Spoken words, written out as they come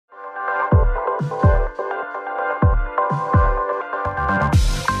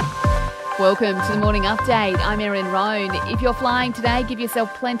Welcome to the Morning Update. I'm Erin Roan. If you're flying today, give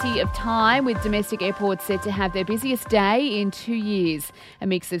yourself plenty of time, with domestic airports set to have their busiest day in 2 years. A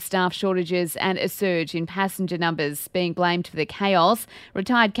mix of staff shortages and a surge in passenger numbers being blamed for the chaos.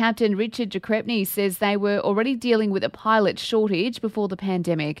 Retired Captain Richard Jakrepny says they were already dealing with a pilot shortage before the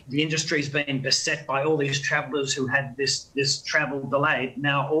pandemic. The industry's been beset by all these travellers who had this travel delayed,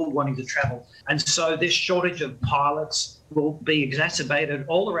 now all wanting to travel. And so this shortage of pilots will be exacerbated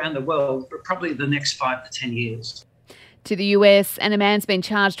all around the world for probably the next 5 to 10 years. To the US, and a man's been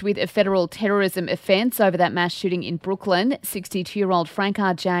charged with a federal terrorism offence over that mass shooting in Brooklyn. 62-year-old Frank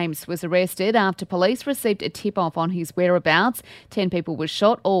R. James was arrested after police received a tip-off on his whereabouts. 10 people were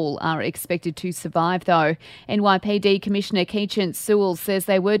shot. All are expected to survive, though. NYPD Commissioner Keechant Sewell says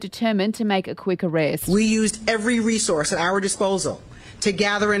they were determined to make a quick arrest. We used every resource at our disposal to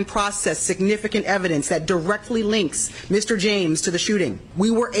gather and process significant evidence that directly links Mr. James to the shooting. We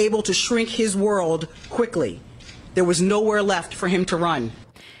were able to shrink his world quickly. There was nowhere left for him to run.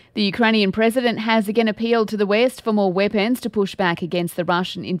 The Ukrainian president has again appealed to the West for more weapons to push back against the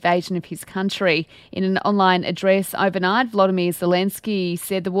Russian invasion of his country. In an online address overnight, Volodymyr Zelensky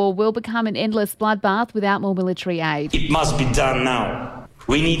said the war will become an endless bloodbath without more military aid. It must be done now.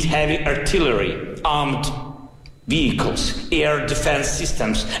 We need heavy artillery, armed vehicles, air defense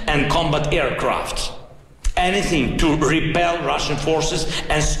systems and combat aircraft. Anything to repel Russian forces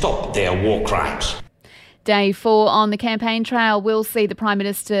and stop their war crimes. Day 4 on the campaign trail will see the Prime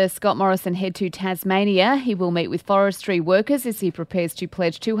Minister Scott Morrison head to Tasmania. He will meet with forestry workers as he prepares to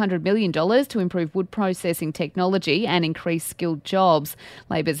pledge $200 million to improve wood processing technology and increase skilled jobs.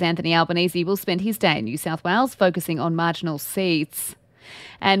 Labor's Anthony Albanese will spend his day in New South Wales focusing on marginal seats.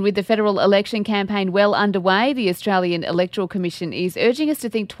 And with the federal election campaign well underway, the Australian Electoral Commission is urging us to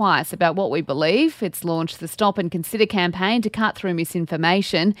think twice about what we believe. It's launched the Stop and Consider campaign to cut through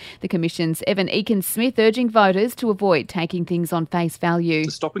misinformation. The Commission's Evan Eakins-Smith urging voters to avoid taking things on face value.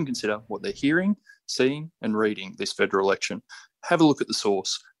 To stop and consider what they're hearing, seeing and reading this federal election. Have a look at the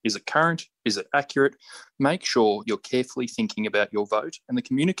source. Is it current? Is it accurate? Make sure you're carefully thinking about your vote and the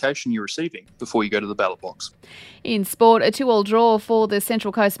communication you're receiving before you go to the ballot box. In sport, a 2-2 draw for the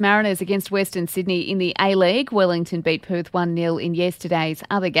Central Coast Mariners against Western Sydney in the A-League. Wellington beat Perth 1-0 in yesterday's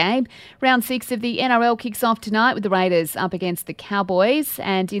other game. Round 6 of the NRL kicks off tonight with the Raiders up against the Cowboys.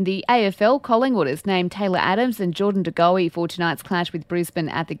 And in the AFL, Collingwood has named Taylor Adams and Jordan De Goey for tonight's clash with Brisbane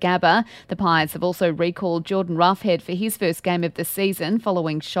at the Gabba. The Pies have also recalled Jordan Roughhead for his first game of the season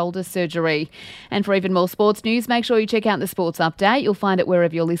following shoulder surgery. And for even more sports news, make sure you check out the Sports Update. You'll find it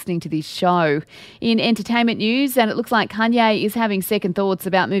wherever you're listening to this show. In entertainment news, and it looks like Kanye is having second thoughts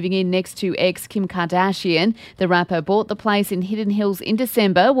about moving in next to ex Kim Kardashian. The rapper bought the place in Hidden Hills in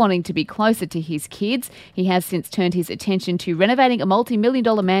December, wanting to be closer to his kids. He has since turned his attention to renovating a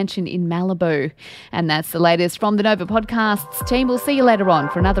multi-million-dollar mansion in Malibu. And that's the latest from the Nova Podcasts team. We'll see you later on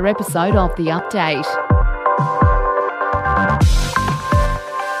for another episode of The Update.